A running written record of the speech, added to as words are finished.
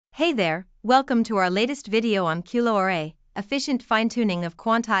Hey there, welcome to our latest video on QLoRA, efficient fine-tuning of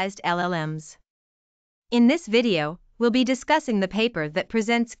quantized LLMs. In this video, we'll be discussing the paper that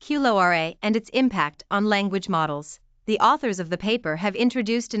presents QLoRA and its impact on language models. The authors of the paper have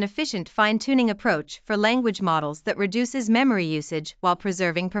introduced an efficient fine-tuning approach for language models that reduces memory usage while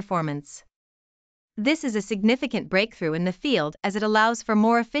preserving performance. This is a significant breakthrough in the field as it allows for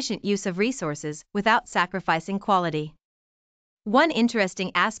more efficient use of resources without sacrificing quality. One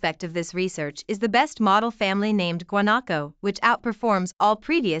interesting aspect of this research is the best model family named Guanaco, which outperforms all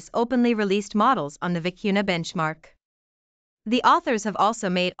previous openly released models on the Vicuna benchmark. The authors have also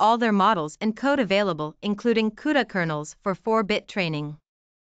made all their models and code available, including CUDA kernels for 4-bit training.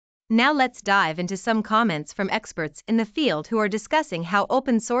 Now let's dive into some comments from experts in the field who are discussing how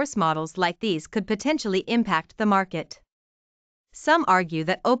open-source models like these could potentially impact the market. Some argue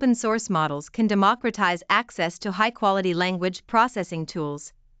that open-source models can democratize access to high-quality language processing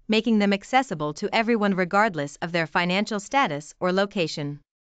tools, making them accessible to everyone regardless of their financial status or location.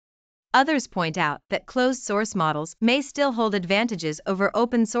 Others point out that closed-source models may still hold advantages over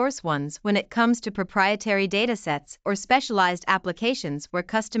open-source ones when it comes to proprietary datasets or specialized applications where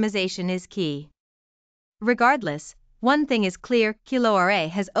customization is key. Regardless, one thing is clear: QLoRA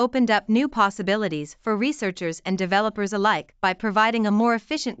has opened up new possibilities for researchers and developers alike by providing a more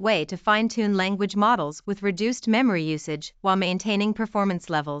efficient way to fine-tune language models with reduced memory usage while maintaining performance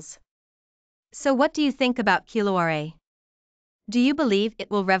levels. So what do you think about QLoRA? Do you believe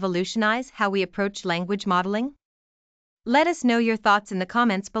it will revolutionize how we approach language modeling? Let us know your thoughts in the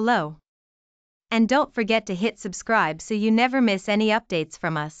comments below. And don't forget to hit subscribe so you never miss any updates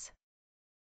from us.